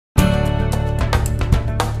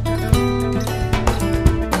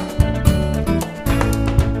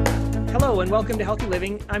welcome to Healthy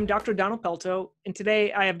Living. I'm Dr. Donald Pelto, and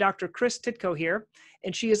today I have Dr. Kris Titko here,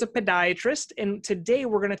 and she is a podiatrist. And today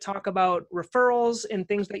we're going to talk about referrals and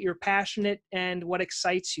things that you're passionate and what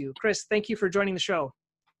excites you. Kris, thank you for joining the show.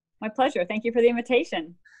 My pleasure. Thank you for the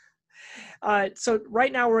invitation. So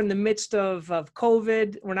right now we're in the midst of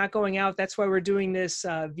COVID. We're not going out. That's why we're doing this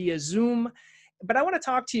via Zoom. But I want to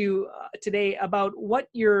talk to you today about what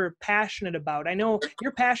you're passionate about. I know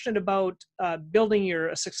you're passionate about building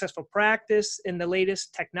a successful practice and the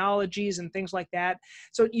latest technologies and things like that.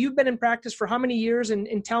 So you've been in practice for how many years,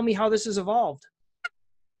 and tell me how this has evolved.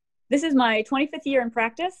 This is my 25th year in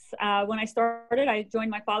practice. When I started, I joined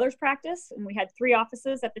my father's practice, and we had 3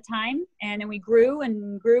 offices at the time. And then we grew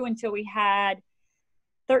and grew until we had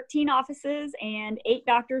 13 offices and 8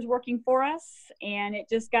 doctors working for us. And it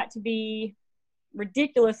just got to be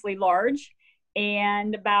ridiculously large.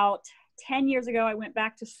 And about 10 years ago, I went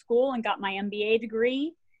back to school and got my MBA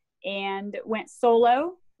degree and went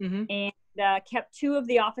solo and kept 2 of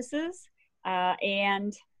the offices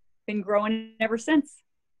and been growing ever since.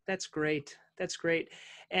 That's great. That's great.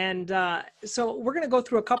 And so we're going to go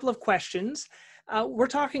through a couple of questions. We're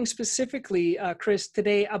talking specifically, Kris,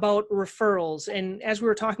 today about referrals. And as we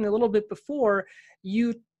were talking a little bit before,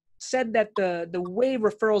 you said that the way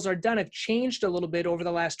referrals are done have changed a little bit over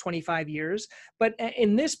the last 25 years. But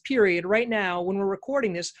in this period right now, when we're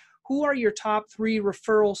recording this, who are your top 3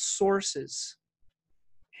 referral sources?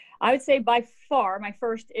 I would say by far, my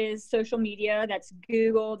first is social media. That's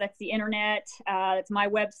Google, that's the internet, that's my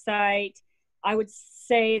website. I would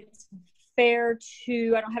say it's fair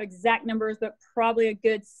to, I don't have exact numbers, but probably a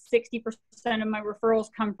good 60% of my referrals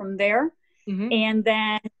come from there. And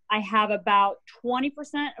then I have about 20%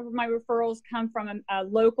 of my referrals come from a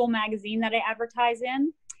local magazine that I advertise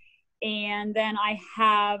in. And then I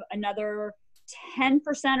have another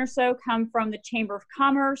 10% or so come from the Chamber of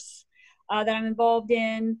Commerce that I'm involved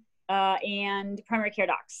in, and primary care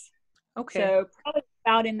docs. Okay. So probably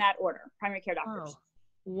about in that order, primary care doctors.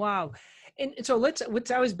 Wow. And so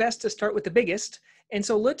it's always best to start with the biggest. And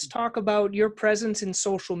so let's talk about your presence in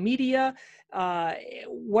social media.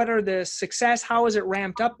 What are the success? How has it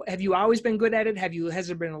ramped up? Have you always been good at it? Has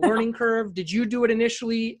there been a learning curve? Did you do it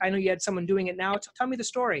initially? I know you had someone doing it now. Tell me the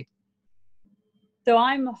story. So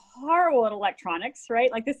I'm horrible at electronics, right?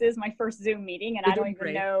 Like this is my first Zoom meeting and I don't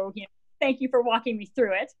even know, thank you for walking me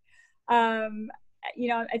through it.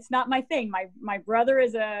 It's not my thing. My brother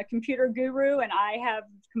is a computer guru and I have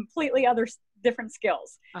completely different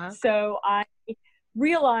skills. So I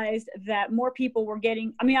realized that more people were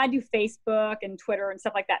I do Facebook and Twitter and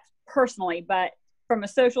stuff like that personally, but from a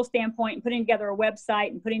social standpoint, putting together a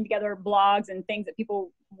website and putting together blogs and things that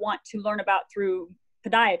people want to learn about through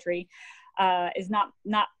podiatry is not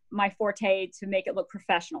my forte to make it look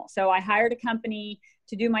professional. So I hired a company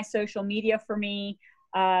to do my social media for me.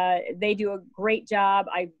 They do a great job.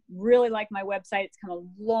 I really like my website. It's come a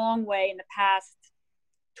long way in the past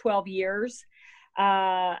 12 years.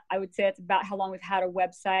 I would say it's about how long we've had a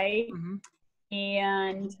website.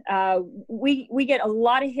 And we get a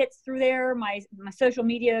lot of hits through there. My social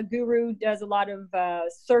media guru does a lot of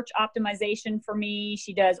search optimization for me.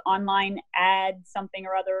 She does online ad something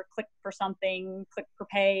or other, click for something, click for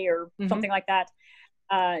pay or something like that.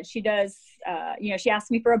 She does, she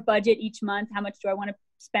asks me for a budget each month. How much do I want to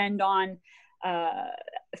spend on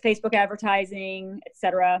Facebook advertising,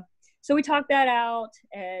 etc. So we talk that out.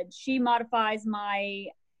 And she modifies my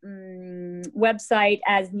website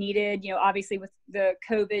as needed. Obviously with the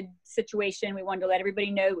COVID situation, we wanted to let everybody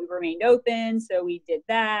know we remained open. So we did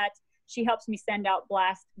that. She helps me send out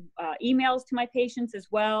blast emails to my patients as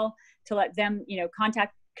well to let them,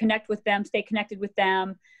 connect with them, stay connected with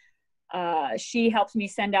them. She helps me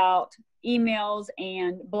send out emails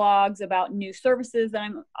and blogs about new services that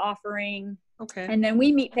I'm offering. Okay. And then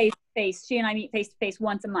we meet face to face. She and I meet face to face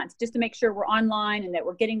once a month just to make sure we're online and that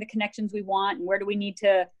we're getting the connections we want and where do we need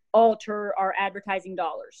to alter our advertising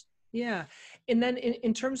dollars. Yeah. And then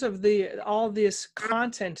in terms of all this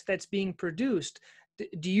content that's being produced,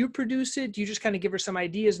 do you produce it? Do you just kind of give her some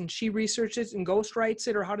ideas and she researches and ghostwrites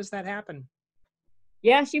it, or how does that happen?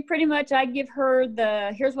 Yeah, she pretty much, I give her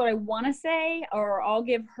here's what I want to say, or I'll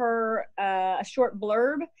give her a short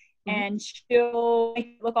blurb and she'll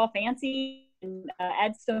make it look all fancy and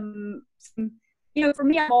add some, for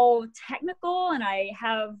me, I'm all technical and I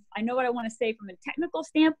know what I want to say from a technical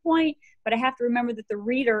standpoint, but I have to remember that the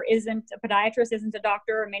reader isn't a podiatrist, isn't a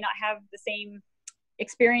doctor, and may not have the same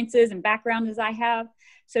experiences and background as I have.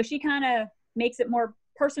 So she kind of makes it more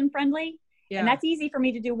person-friendly. Yeah. And that's easy for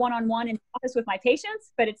me to do one-on-one in the office with my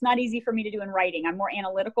patients, but it's not easy for me to do in writing. I'm more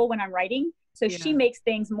analytical when I'm writing. So she makes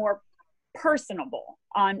things more personable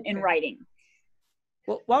in writing.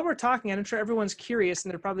 Well, while we're talking, I'm sure everyone's curious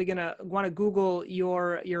and they're probably going to want to Google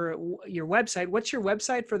your website. What's your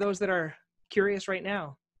website for those that are curious right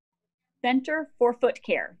now?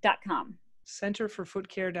 Centerforfootcare.com.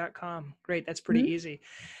 Centerforfootcare.com. Great. That's pretty easy.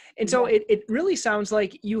 And so Yeah. it really sounds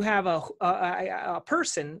like you have a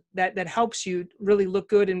person that helps you really look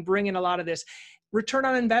good and bring in a lot of this return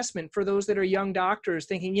on investment for those that are young doctors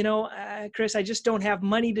thinking, Kris, I just don't have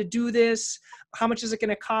money to do this. How much is it going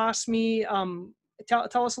to cost me?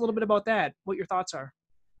 Tell us a little bit about that, what your thoughts are.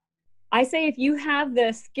 I say if you have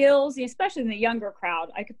the skills, especially in the younger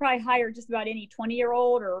crowd, I could probably hire just about any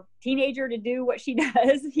 20-year-old or teenager to do what she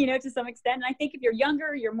does, to some extent. And I think if you're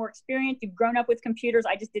younger, you're more experienced, you've grown up with computers.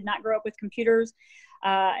 I just did not grow up with computers.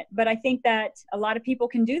 But I think that a lot of people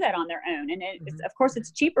can do that on their own. And of course,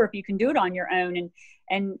 it's cheaper if you can do it on your own.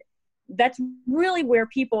 And that's really where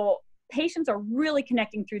patients are really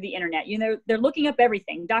connecting through the internet. They're looking up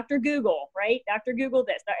everything. Dr. Google, right? Dr. Google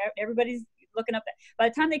this. Everybody's looking up that. By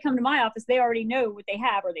the time they come to my office, they already know what they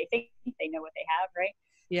have, or they think they know what they have, right?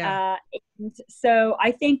 Yeah. And so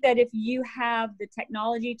I think that if you have the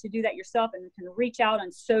technology to do that yourself and can reach out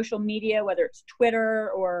on social media, whether it's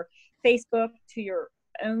Twitter or Facebook, to your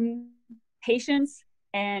own patients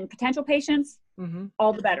and potential patients,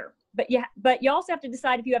 all the better. But you also have to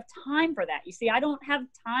decide if you have time for that. You see, I don't have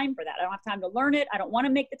time for that. I don't have time to learn it. I don't want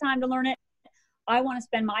to make the time to learn it. I want to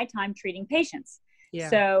spend my time treating patients. Yeah.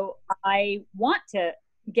 So I want to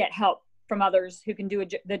get help from others who can do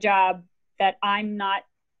the job that I'm not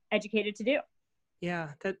educated to do.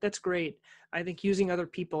 Yeah, that's great. I think using other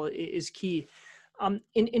people is key.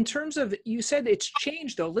 In terms of, you said it's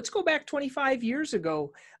changed though. Let's go back 25 years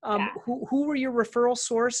ago. Who were your referral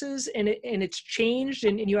sources, and it's changed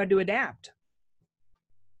and you had to adapt?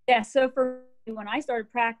 Yeah. So when I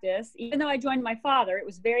started practice, even though I joined my father, it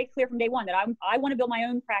was very clear from day one that I want to build my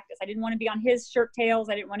own practice. I didn't want to be on his shirt tails.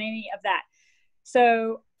 I didn't want any of that.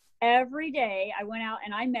 So every day I went out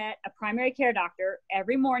and I met a primary care doctor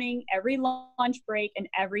every morning, every lunch break, and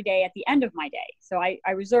every day at the end of my day. So I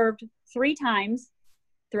reserved 3 times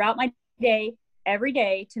throughout my day, every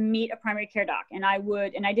day, to meet a primary care doc. And I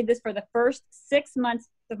did this for the first 6 months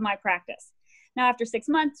of my practice. Now, after 6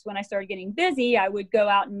 months, when I started getting busy, I would go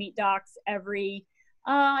out and meet docs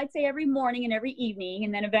I'd say every morning and every evening.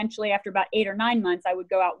 And then eventually, after about 8 or 9 months, I would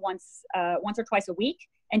go out once or twice a week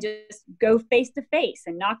and just go face to face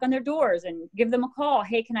and knock on their doors and give them a call.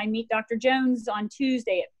 Hey, can I meet Dr. Jones on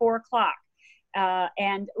Tuesday at 4:00?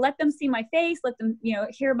 And let them see my face, let them,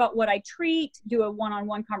 hear about what I treat, do a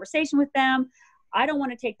one-on-one conversation with them. I don't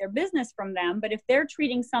want to take their business from them, but if they're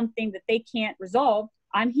treating something that they can't resolve,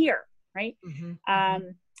 I'm here. Right.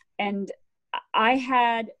 And I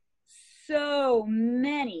had so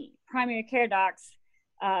many primary care docs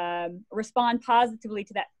respond positively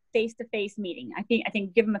to that face-to-face meeting. I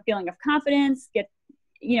think give them a feeling of confidence,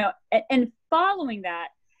 and following that,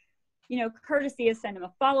 courtesy is send them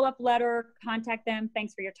a follow-up letter, contact them,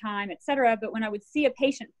 thanks for your time, etc. But when I would see a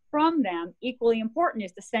patient from them, equally important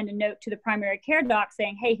is to send a note to the primary care doc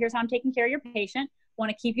saying, hey, here's how I'm taking care of your patient. I want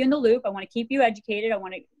to keep you in the loop. I want to keep you educated. I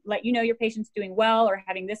want to let you know your patient's doing well or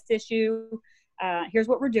having this issue. Here's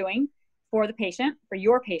what we're doing for the patient, for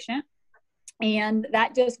your patient. And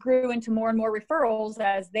that just grew into more and more referrals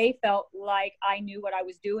as they felt like I knew what I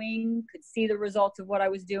was doing, could see the results of what I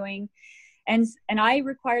was doing. And I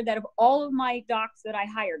required that of all of my docs that I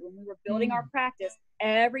hired. When we were building our practice,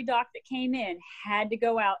 every doc that came in had to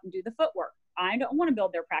go out and do the footwork. I don't want to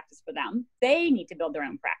build their practice for them. They need to build their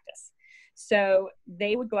own practice. So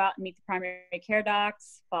they would go out and meet the primary care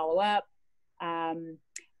docs, follow up.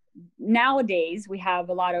 Nowadays, we have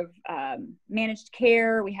a lot of managed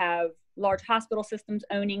care. We have large hospital systems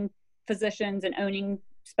owning physicians and owning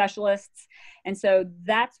specialists. And so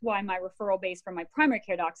that's why my referral base from my primary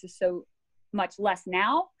care docs is so much less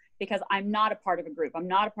now, because I'm not a part of a group. I'm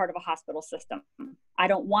not a part of a hospital system. I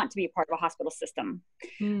don't want to be a part of a hospital system.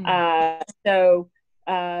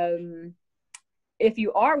 If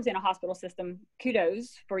you are within a hospital system,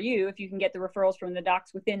 kudos for you if you can get the referrals from the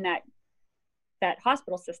docs within that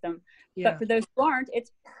hospital system. Yeah. But for those who aren't,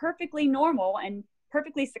 it's perfectly normal and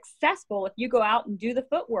perfectly successful if you go out and do the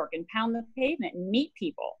footwork and pound the pavement and meet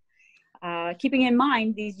people. Keeping in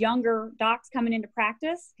mind these younger docs coming into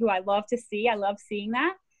practice, who I love to see. I love seeing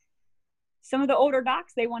that. Some of the older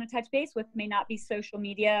docs they want to touch base with may not be social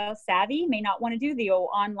media savvy, may not want to do the old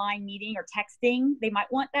online meeting or texting. They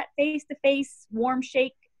might want that face-to-face warm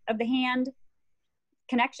shake of the hand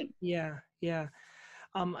connection. Yeah.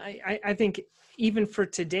 I think even for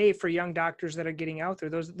today, for young doctors that are getting out there,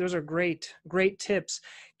 those are great tips.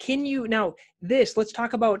 Can you now let's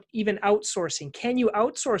talk about even outsourcing. Can you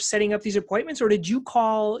outsource setting up these appointments, or did you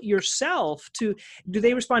call yourself do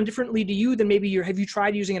they respond differently to you than maybe have you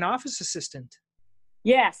tried using an office assistant?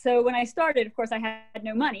 Yeah. So when I started, of course, I had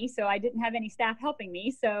no money, so I didn't have any staff helping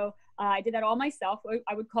me. So I did that all myself.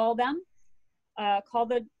 I would call them, call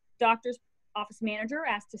the doctor's office manager,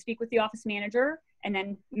 ask to speak with the office manager, and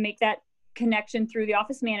then make that connection through the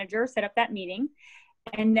office manager, set up that meeting.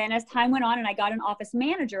 And then as time went on and I got an office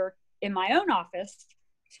manager in my own office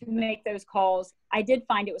to make those calls, I did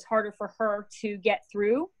find it was harder for her to get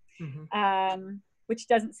through, which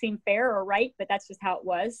doesn't seem fair or right, but that's just how it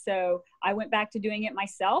was. So I went back to doing it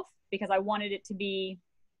myself because I wanted it to be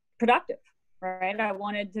productive, right? I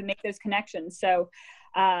wanted to make those connections. So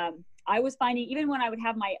I was finding, even when I would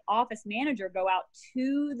have my office manager go out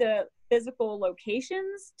to the physical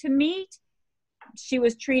locations to meet, she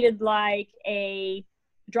was treated like a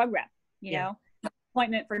drug rep, you know,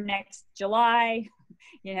 appointment for next July,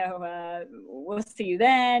 we'll see you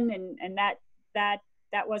then. And that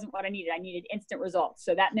wasn't what I needed. I needed instant results.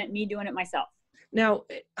 So that meant me doing it myself. Now,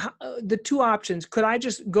 the two options, could I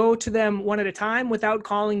just go to them one at a time without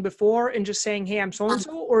calling before and just saying, hey, I'm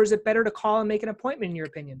so-and-so, or is it better to call and make an appointment in your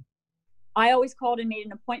opinion? I always called and made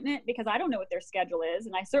an appointment because I don't know what their schedule is.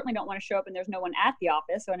 And I certainly don't want to show up and there's no one at the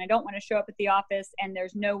office. And I don't want to show up at the office and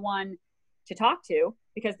there's no one to talk to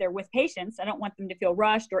because they're with patients. I don't want them to feel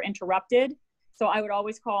rushed or interrupted. So I would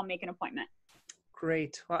always call and make an appointment.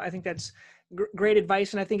 Great. Well, I think that's great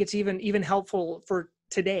advice. And I think it's even helpful for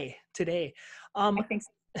today. I think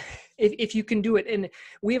so. If you can do it. And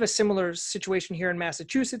we have a similar situation here in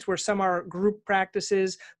Massachusetts where some are group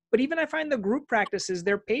practices, but even I find the group practices,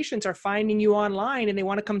 their patients are finding you online and they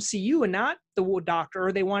want to come see you and not the doctor,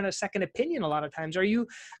 or they want a second opinion a lot of times.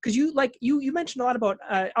 Because you mentioned a lot about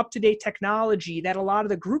up-to-date technology that a lot of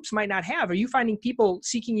the groups might not have. Are you finding people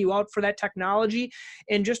seeking you out for that technology?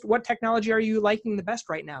 And just what technology are you liking the best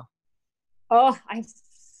right now? Oh, I have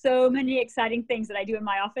so many exciting things that I do in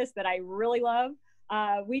my office that I really love.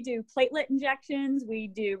 We do platelet injections. We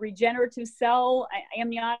do regenerative cell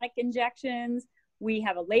amniotic injections. We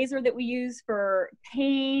have a laser that we use for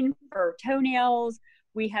pain, for toenails.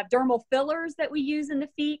 We have dermal fillers that we use in the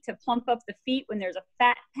feet to plump up the feet when there's a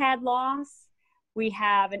fat pad loss. We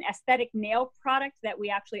have an aesthetic nail product that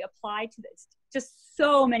we actually apply to this. Just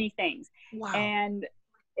so many things. Wow. And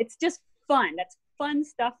it's just fun. That's fun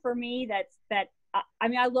stuff for me.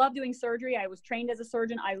 I love doing surgery. I was trained as a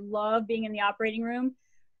surgeon. I love being in the operating room,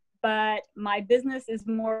 but my business is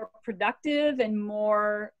more productive and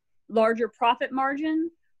more larger profit margin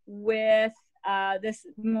with this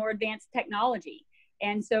more advanced technology.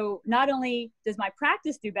 And so not only does my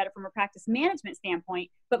practice do better from a practice management standpoint,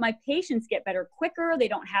 but my patients get better quicker. They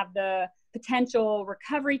don't have the potential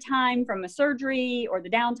recovery time from a surgery or the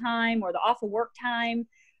downtime or the off of work time.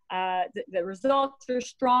 The results are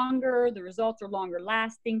stronger. The results are longer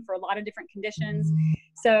lasting for a lot of different conditions.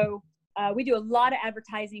 So we do a lot of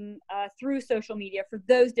advertising through social media for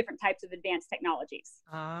those different types of advanced technologies.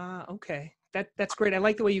 Okay. That's great. I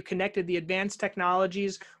like the way you connected the advanced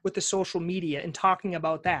technologies with the social media and talking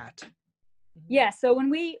about that. Yeah. So when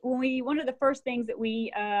we one of the first things that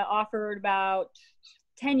we offered about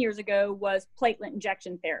 10 years ago was platelet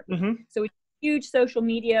injection therapy. So we did huge social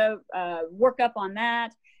media workup on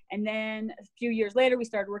that. And then a few years later, we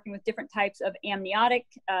started working with different types of amniotic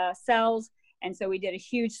cells. And so we did a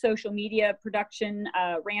huge social media production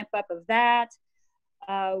ramp up of that.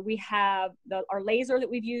 We have our laser that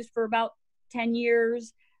we've used for about 10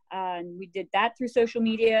 years. And we did that through social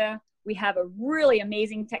media. We have a really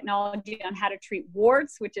amazing technology on how to treat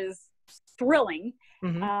warts, which is thrilling.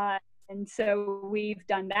 And so we've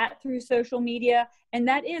done that through social media. And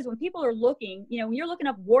that is when people are looking, when you're looking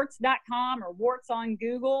up warts.com or warts on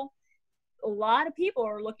Google, a lot of people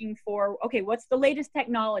are looking for, okay, what's the latest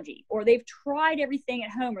technology? Or they've tried everything at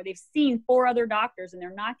home, or they've seen 4 other doctors and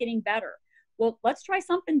they're not getting better. Well, let's try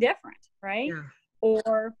something different, right? Yeah.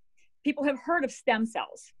 Or people have heard of stem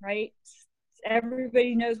cells, right?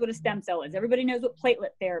 Everybody knows what a stem cell is. Everybody knows what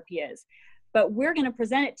platelet therapy is. But we're going to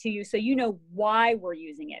present it to you so you know why we're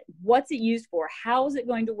using it. What's it used for? How is it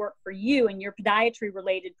going to work for you and your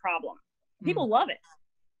podiatry-related problem? People love it.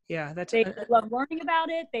 Yeah, they love learning about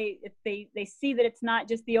it. They see that it's not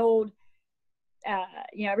just the old,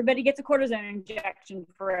 everybody gets a cortisone injection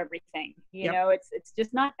for everything. You know, it's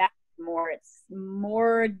just not that anymore. It's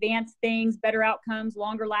more advanced things, better outcomes,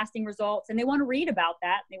 longer lasting results, and they want to read about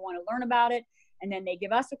that. They want to learn about it. And then they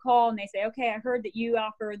give us a call and they say, okay, I heard that you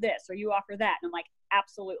offer this or you offer that. And I'm like,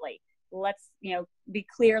 absolutely. let's, be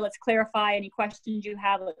clear. Let's clarify any questions you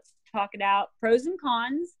have. Let's talk it out. Pros and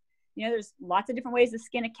cons. There's lots of different ways to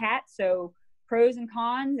skin a cat. So pros and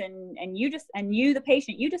cons, and you, the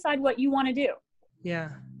patient, you decide what you want to do. Yeah,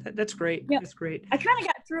 that's great. That's great. I kind of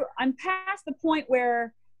got through. I'm past the point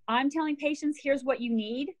where I'm telling patients, here's what you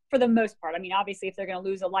need for the most part. I mean, obviously, if they're going to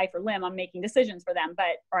lose a life or limb, I'm making decisions for them,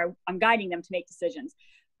 or I'm guiding them to make decisions.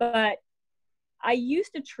 But I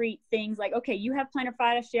used to treat things like, okay, you have plantar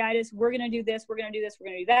fasciitis. We're going to do this. We're going to do this. We're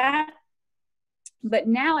going to do that. But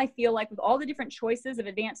now I feel like with all the different choices of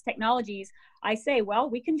advanced technologies, I say, well,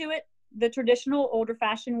 we can do it the traditional, older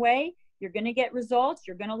fashioned way. You're going to get results.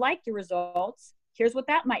 You're going to like your results. Here's what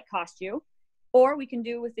that might cost you. Or we can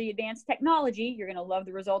do with the advanced technology. You're going to love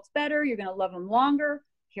the results better. You're going to love them longer.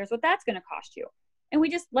 Here's what that's going to cost you. And we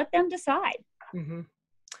just let them decide. Mm-hmm.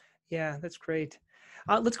 Yeah, that's great.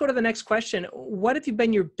 Let's go to the next question. What have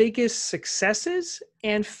been your biggest successes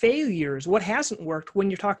and failures? What hasn't worked when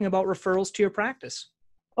you're talking about referrals to your practice?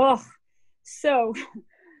 Oh, so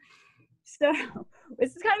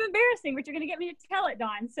this is kind of embarrassing, but you're going to get me to tell it,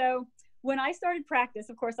 Dawn. So when I started practice,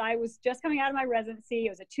 of course, I was just coming out of my residency. It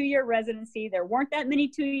was a 2-year residency. There weren't that many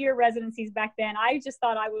 2-year residencies back then. I just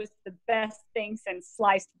thought I was the best thing since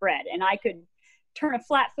sliced bread, and I could turn a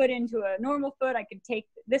flat foot into a normal foot. I could take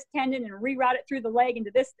this tendon and reroute it through the leg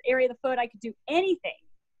into this area of the foot. I could do anything.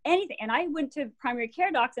 And I went to primary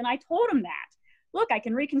care docs and I told them that, look, I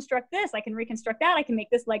can reconstruct this. I can reconstruct that. I can make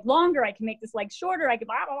this leg longer. I can make this leg shorter. I can,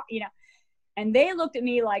 blah, blah, blah, And they looked at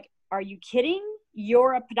me like, are you kidding?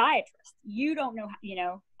 You're a podiatrist. You don't know,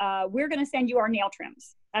 we're going to send you our nail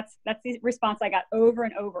trims. That's the response I got over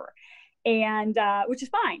and over. And, which is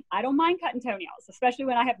fine. I don't mind cutting toenails, especially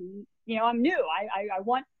when I have, I'm new. I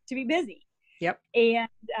want to be busy. Yep. And,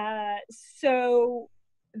 so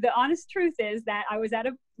the honest truth is that I was at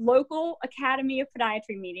a local Academy of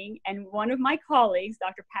Podiatry meeting, and one of my colleagues,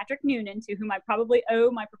 Dr. Patrick Noonan, to whom I probably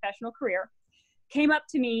owe my professional career, came up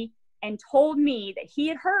to me and told me that he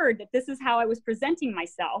had heard that this is how I was presenting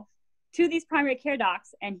myself to these primary care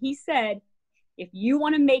docs. And he said, if you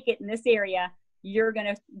want to make it in this area, you're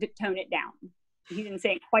going to tone it down. He didn't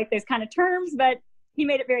say quite those kind of terms, but he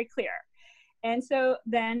made it very clear. And so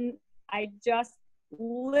then I just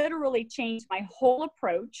literally changed my whole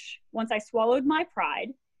approach once I swallowed my pride.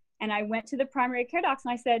 And I went to the primary care docs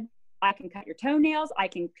and I said, I can cut your toenails. I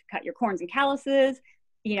can cut your corns and calluses,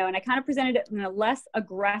 and I kind of presented it in a less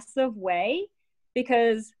aggressive way,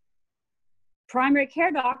 because primary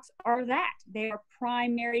care docs are that. They are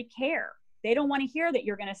primary care. They don't want to hear that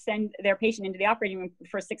you're going to send their patient into the operating room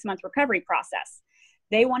for a 6-month recovery process.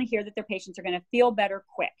 They want to hear that their patients are going to feel better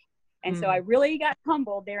quick. And so I really got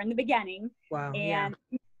humbled there in the beginning. Wow. And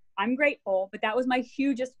I'm grateful, but that was my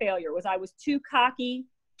hugest failure. Was I was too cocky,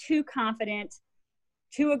 too confident,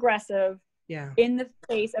 too aggressive in the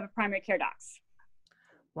face of a primary care docs.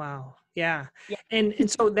 Wow. Yeah. And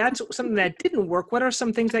so that's something that didn't work. What are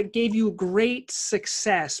some things that gave you great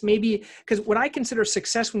success? Maybe, because what I consider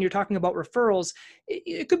success when you're talking about referrals,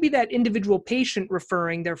 it could be that individual patient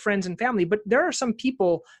referring their friends and family, but there are some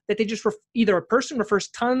people that they just either a person refers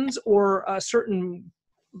tons or a certain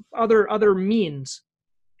other means.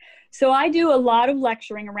 So I do a lot of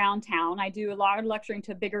lecturing around town. I do a lot of lecturing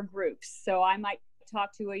to bigger groups. So I might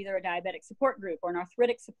talk to either a diabetic support group or an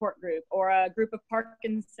arthritic support group or a group of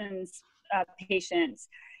Parkinson's patients.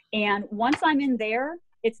 And once I'm in there,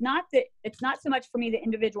 it's not so much for me the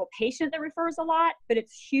individual patient that refers a lot, but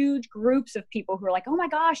it's huge groups of people who are like, oh my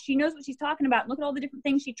gosh, she knows what she's talking about. Look at all the different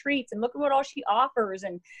things she treats, and look at what all she offers,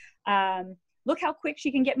 and look how quick she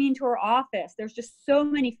can get me into her office. There's just so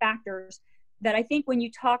many factors that I think when you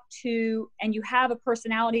talk to and you have a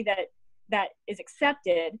personality that is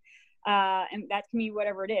accepted, and that can be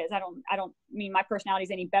whatever it is. I don't mean my personality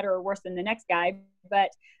is any better or worse than the next guy, but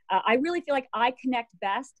I really feel like I connect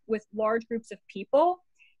best with large groups of people.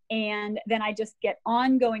 And then I just get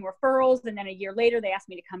ongoing referrals. And then a year later, they ask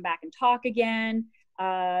me to come back and talk again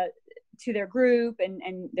to their group.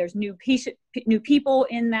 And there's new people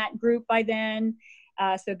in that group by then.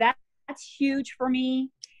 So that's huge for me.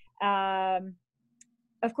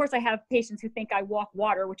 Of course, I have patients who think I walk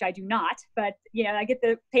water, which I do not. But, I get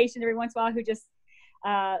the patient every once in a while who just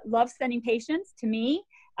loves sending patients to me.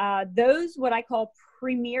 Those, what I call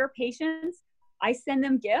premier patients, I send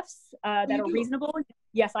them gifts that are reasonable.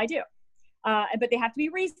 Yes, I do. But they have to be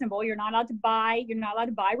reasonable. You're not allowed to buy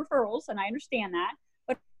referrals, and I understand that.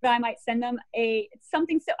 But I might send them a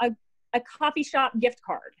coffee shop gift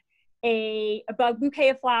card, a bouquet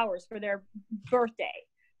of flowers for their birthday,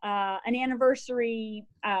 an anniversary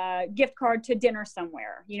gift card to dinner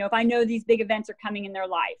somewhere, you know, if I know these big events are coming in their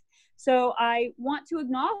life. So I want to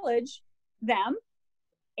acknowledge them,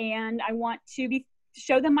 and I want to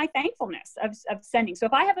show them my thankfulness of sending. So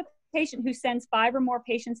if I have a patient who sends 5 or more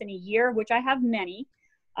patients in a year, which I have many,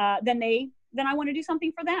 then I want to do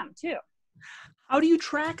something for them too. How do you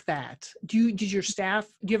track that? Do you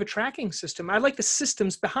have a tracking system? I like the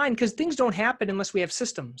systems behind, because things don't happen unless we have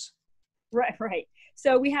systems. Right.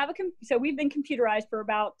 So we've been computerized for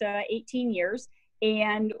about 18 years,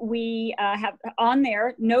 and we have on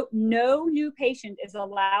there, no new patient is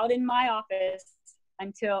allowed in my office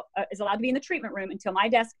until is allowed to be in the treatment room until my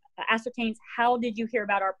desk ascertains, how did you hear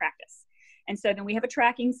about our practice? And so then we have a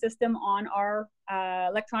tracking system on our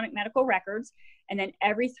electronic medical records. And then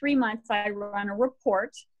every 3 months I run a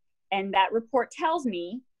report, and that report tells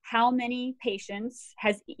me how many patients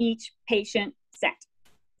has each patient sent.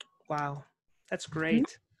 Wow. That's great.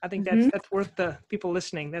 Mm-hmm. I think that's worth the people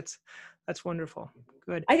listening. That's wonderful.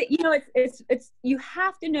 Good. I think, you know, it's you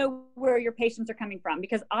have to know where your patients are coming from,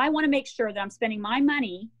 because I want to make sure that I'm spending my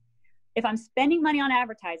money. If I'm spending money on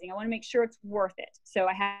advertising, I want to make sure it's worth it. So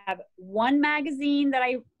I have one magazine that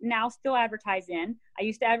I now still advertise in. I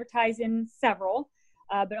used to advertise in several,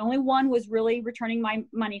 but only one was really returning my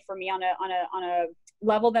money for me on a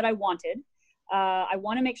level that I wanted. I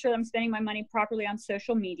want to make sure that I'm spending my money properly on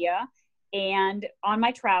social media and on my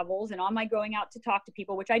travels and on my going out to talk to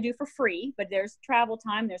people, which I do for free, but there's travel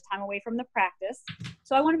time, there's time away from the practice.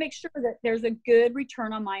 So I want to make sure that there's a good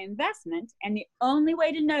return on my investment. And the only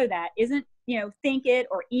way to know that isn't, you know, think it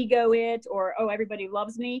or ego it or, oh, everybody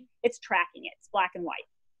loves me. It's tracking it. It's black and white.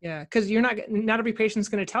 Yeah. Cause not every patient's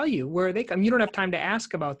going to tell you where they come. You don't have time to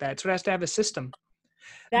ask about that. So it has to have a system.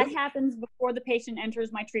 That happens before the patient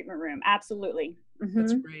enters my treatment room. Absolutely. Mm-hmm.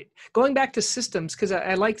 That's great. Going back to systems, because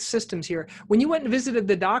I like systems here. When you went and visited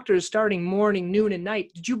the doctors starting morning, noon, and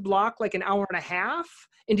night, did you block like an hour and a half?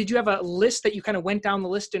 And did you have a list that you kind of went down the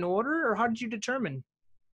list in order, or how did you determine?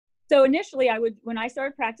 So initially when I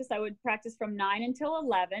started practice, I would practice from 9 until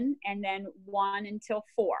 11 and then 1 until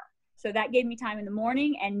 4. So that gave me time in the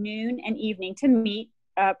morning and noon and evening to meet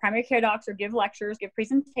primary care docs or give lectures, give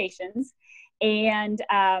presentations. And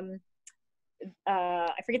I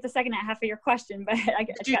forget the second half of your question, but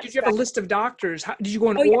did you have a list of doctors? Did you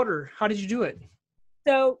go in order? Yeah. How did you do it?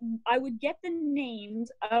 So I would get the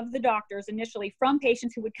names of the doctors initially from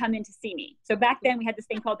patients who would come in to see me. So back then we had this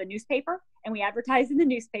thing called the newspaper, and we advertised in the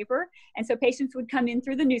newspaper. And so patients would come in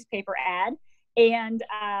through the newspaper ad. And,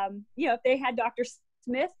 you know, if they had Dr.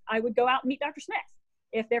 Smith, I would go out and meet Dr. Smith.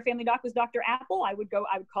 If their family doc was Dr. Apple, I would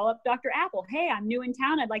call up Dr. Apple. Hey, I'm new in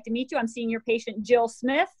town. I'd like to meet you. I'm seeing your patient, Jill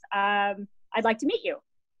Smith. I'd like to meet you.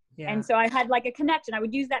 Yeah. And so I had like a connection. I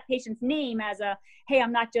would use that patient's name as a, hey,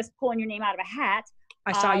 I'm not just pulling your name out of a hat.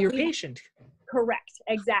 I saw your patient. Correct.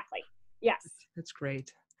 Exactly. Yes. That's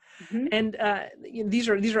great. Mm-hmm. And these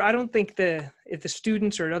are, I don't think if the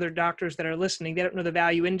students or other doctors that are listening, they don't know the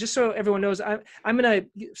value. And just so everyone knows, I'm going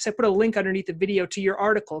to put a link underneath the video to your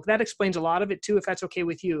article. That explains a lot of it too, if that's okay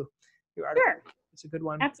with you. Your article. Sure. It's a good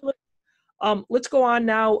one. Absolutely. Let's go on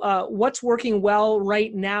now. What's working well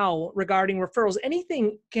right now regarding referrals?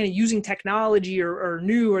 Anything kind of using technology or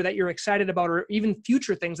new, or that you're excited about, or even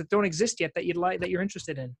future things that don't exist yet that that you're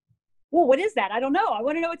interested in? Well, what is that? I don't know. I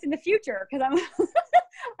want to know what's in the future, because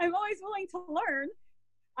I'm always willing to learn.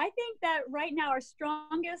 I think that right now our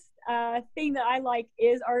strongest thing that I like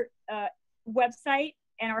is our website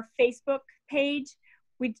and our Facebook page.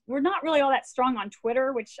 We're not really all that strong on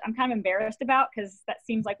Twitter, which I'm kind of embarrassed about, because that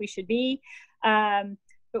seems like we should be. But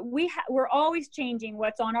we're always changing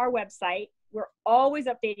what's on our website. We're always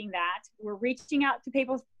updating that. We're reaching out to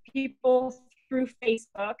people through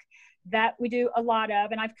Facebook. That we do a lot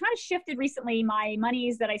of. And I've kind of shifted recently my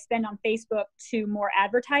monies that I spend on Facebook to more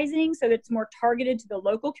advertising, so that it's more targeted to the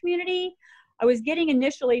local community. I was getting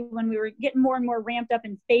initially, when we were getting more and more ramped up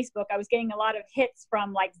in Facebook, I was getting a lot of hits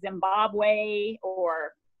from like Zimbabwe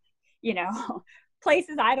or, you know,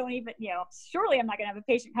 places I don't even, you know, surely I'm not going to have a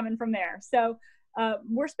patient coming from there. So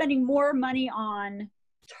we're spending more money on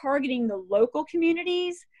targeting the local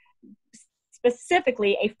communities,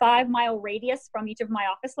 specifically a 5-mile radius from each of my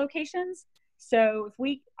office locations. So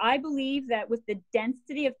I believe that with the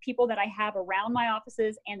density of people that I have around my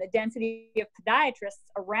offices and the density of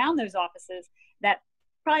podiatrists around those offices, that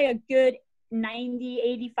probably a good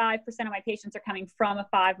 85% of my patients are coming from a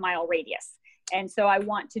 5-mile radius. And so I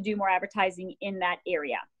want to do more advertising in that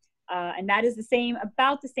area. And that is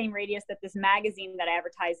about the same radius that this magazine that I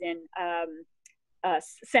advertise in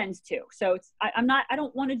sends to. So I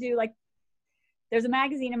don't want to do like there's a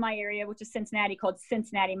magazine in my area, which is Cincinnati, called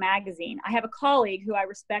Cincinnati Magazine. I have a colleague who I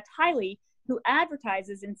respect highly who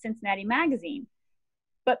advertises in Cincinnati Magazine.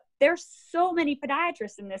 But there's so many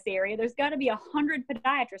podiatrists in this area. There's got to be 100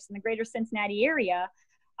 podiatrists in the greater Cincinnati area.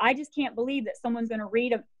 I just can't believe that someone's going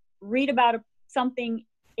to read about something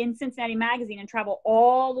in Cincinnati Magazine and travel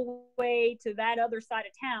all the way to that other side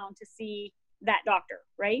of town to see that doctor,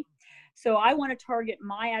 right? So I want to target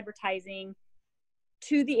my advertising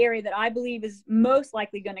to the area that I believe is most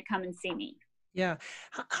likely going to come and see me. Yeah.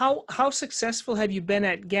 How successful have you been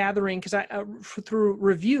at gathering, because through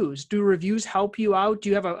reviews? Do reviews help you out? Do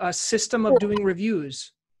you have a system of doing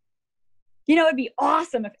reviews? You know, it'd be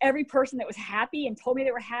awesome if every person that was happy and told me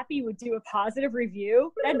they were happy would do a positive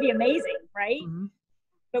review. That'd be amazing, right? Mm-hmm.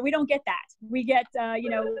 But we don't get that. We get, you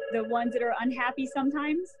know, the ones that are unhappy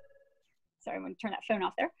sometimes. Sorry, I'm going to turn that phone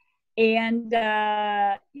off there. And,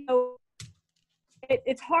 you know,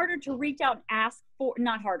 it's harder to reach out and ask for,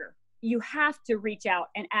 not harder. You have to reach out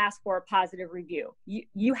and ask for a positive review.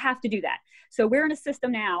 You have to do that. So we're in a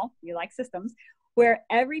system now, you like systems, where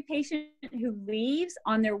every patient who leaves,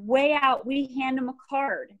 on their way out, we hand them a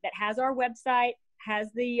card that has our website, has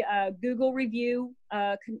the Google review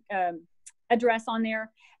address on there.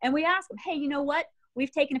 And we ask them, hey, you know what?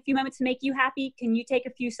 We've taken a few moments to make you happy. Can you take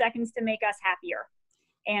a few seconds to make us happier?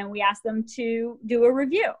 And we ask them to do a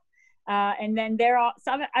review. And then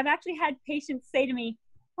so I've actually had patients say to me,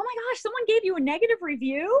 oh my gosh, someone gave you a negative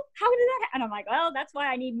review? How did that happen? And I'm like, well, that's why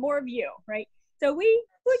I need more of you, right? So we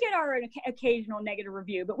get our occasional negative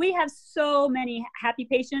review, but we have so many happy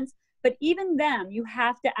patients. But even them, you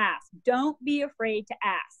have to ask. Don't be afraid to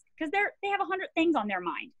ask, because they have 100 things on their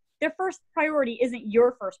mind. Their first priority isn't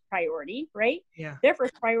your first priority, right? Yeah. Their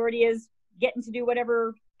first priority is getting to do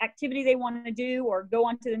whatever activity they want to do or go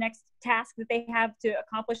on to the next task that they have to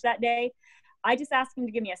accomplish that day. I just ask them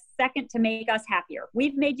to give me a second to make us happier.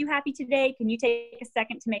 We've made you happy today. Can you take a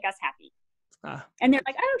second to make us happy? And they're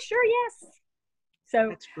like, oh, sure, yes. So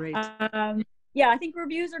that's great. Yeah, I think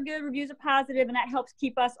reviews are good. Reviews are positive, and that helps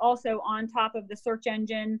keep us also on top of the search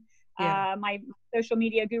engine. Yeah. My social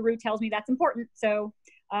media guru tells me that's important. So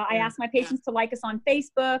I ask my patients to like us on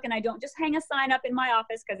Facebook, and I don't just hang a sign up in my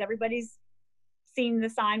office because everybody's seen the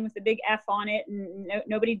sign with the big F on it, and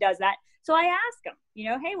nobody does that. So I ask them, you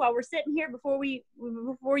know, hey, while we're sitting here, before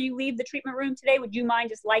you leave the treatment room today, would you mind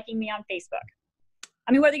just liking me on Facebook?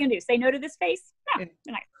 I mean, what are they going to do? Say no to this face? No,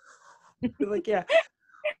 they're not. Like, yeah.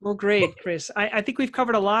 Well, great, Kris. I think we've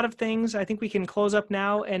covered a lot of things. I think we can close up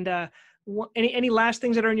now. And any last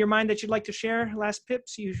things that are in your mind that you'd like to share? Last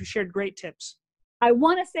tips? You shared great tips. I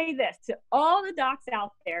want to say this to all the docs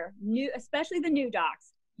out there, especially the new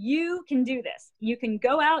docs. You can do this. You can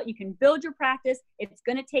go out, you can build your practice. It's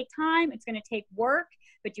going to take time. It's going to take work,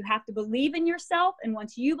 but you have to believe in yourself. And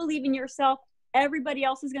once you believe in yourself, everybody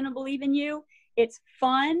else is going to believe in you. It's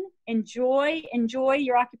fun. Enjoy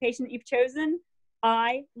your occupation that you've chosen.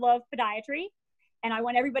 I love podiatry, and I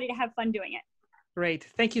want everybody to have fun doing it. Great.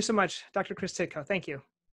 Thank you so much, Dr. Kris Titko. Thank you.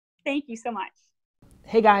 Thank you so much.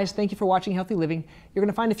 Hey guys, thank you for watching Healthy Living. You're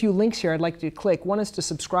going to find a few links here I'd like you to click. One is to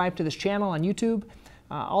subscribe to this channel on YouTube.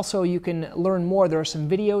 Also, you can learn more. There are some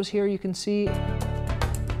videos here you can see.